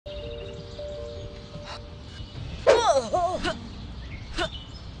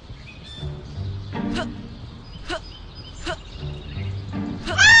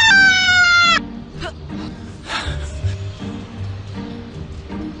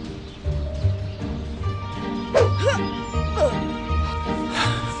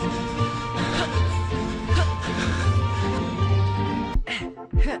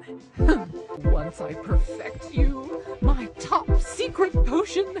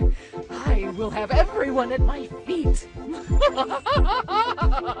I will have everyone at my feet.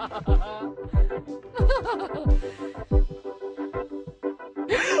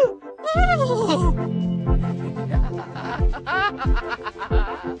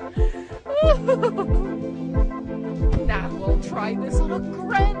 Now we'll try this on a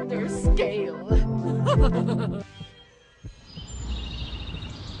grander scale.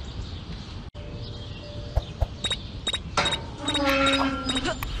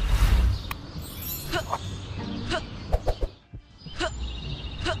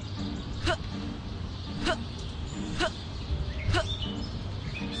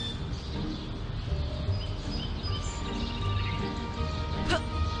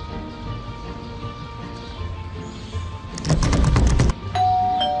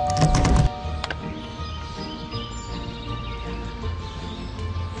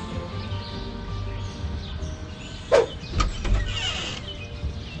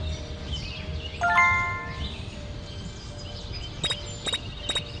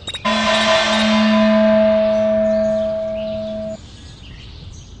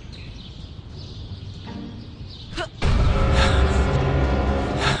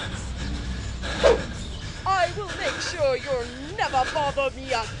 You'll never bother me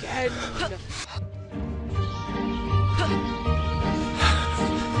again.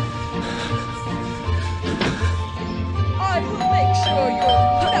 I will make sure you'll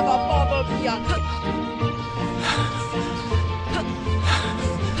never bother me again.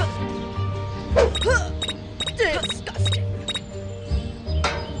 Disgusting.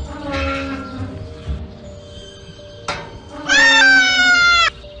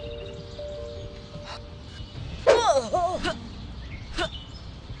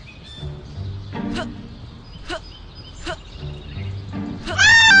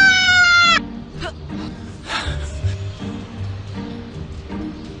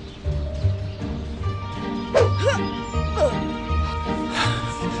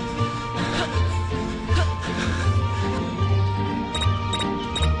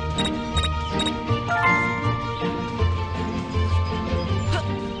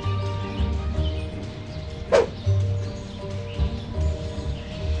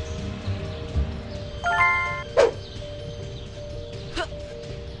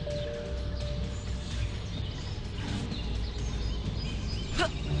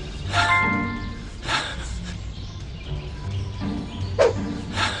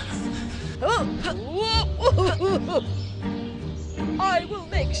 I will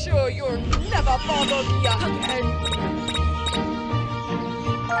make sure you'll never bother me again.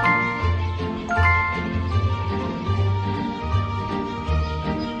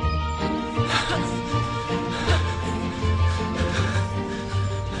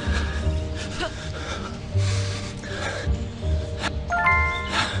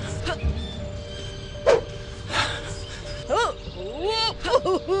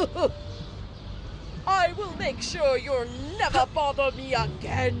 I will make sure you'll never bother me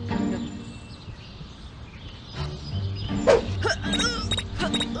again.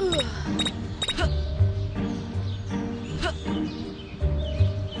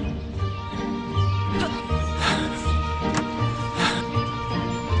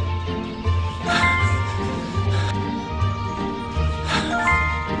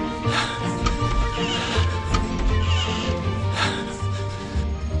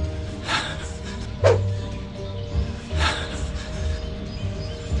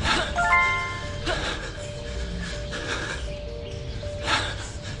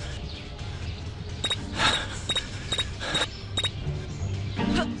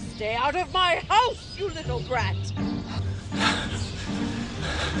 Stay out of my house, you little brat!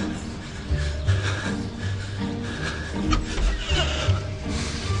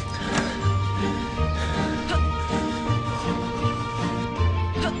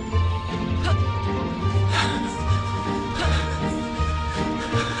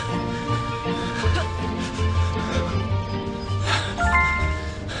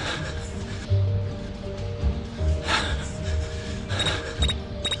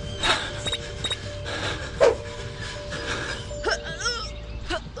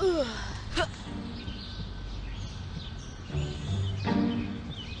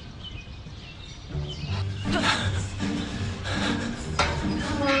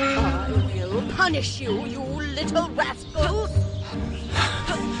 I will punish you, you little rascals!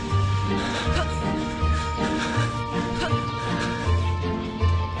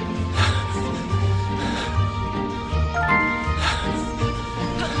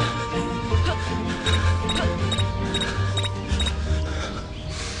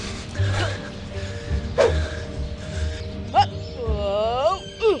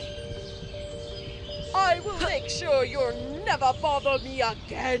 never bother me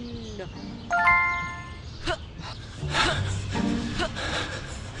again.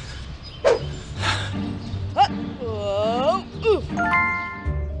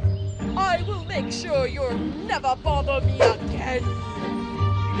 I will make sure you'll never bother me again.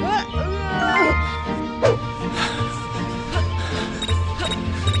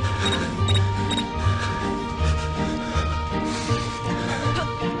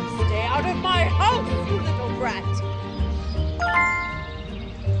 Stay out of my house, you little brat.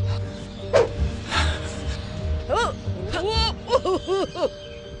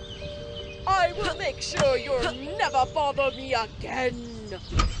 I will make sure you'll never bother me again.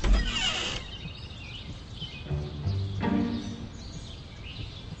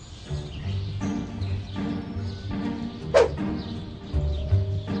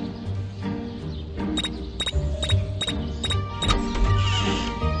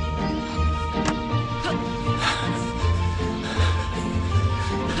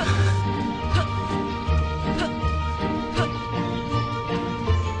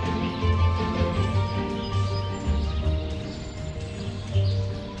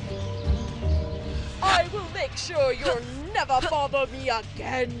 I will make sure you'll never bother me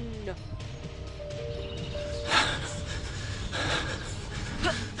again.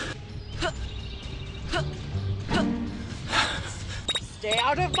 Stay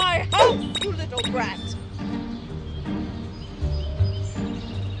out of my house, you little brat.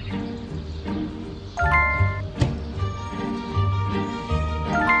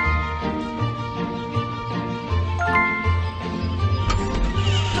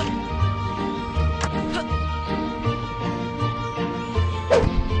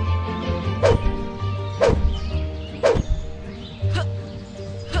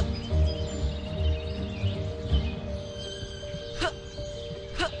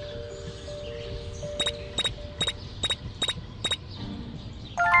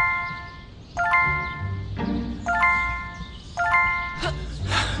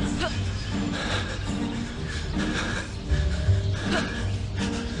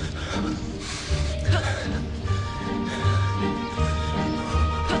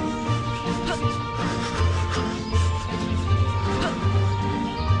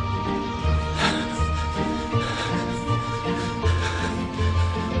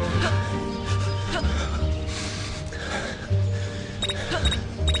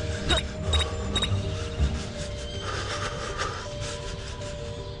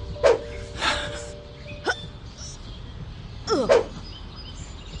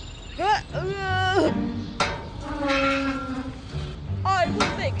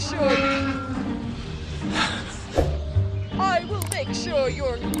 I will make sure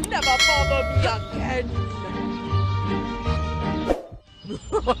you'll never bother me again.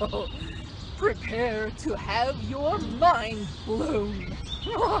 Prepare to have your mind blown.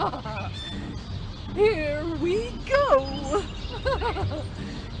 Here we go.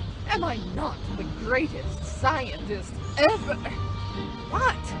 Am I not the greatest scientist ever?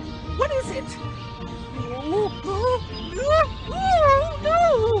 What? What is it? Oh,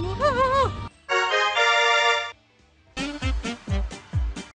 no!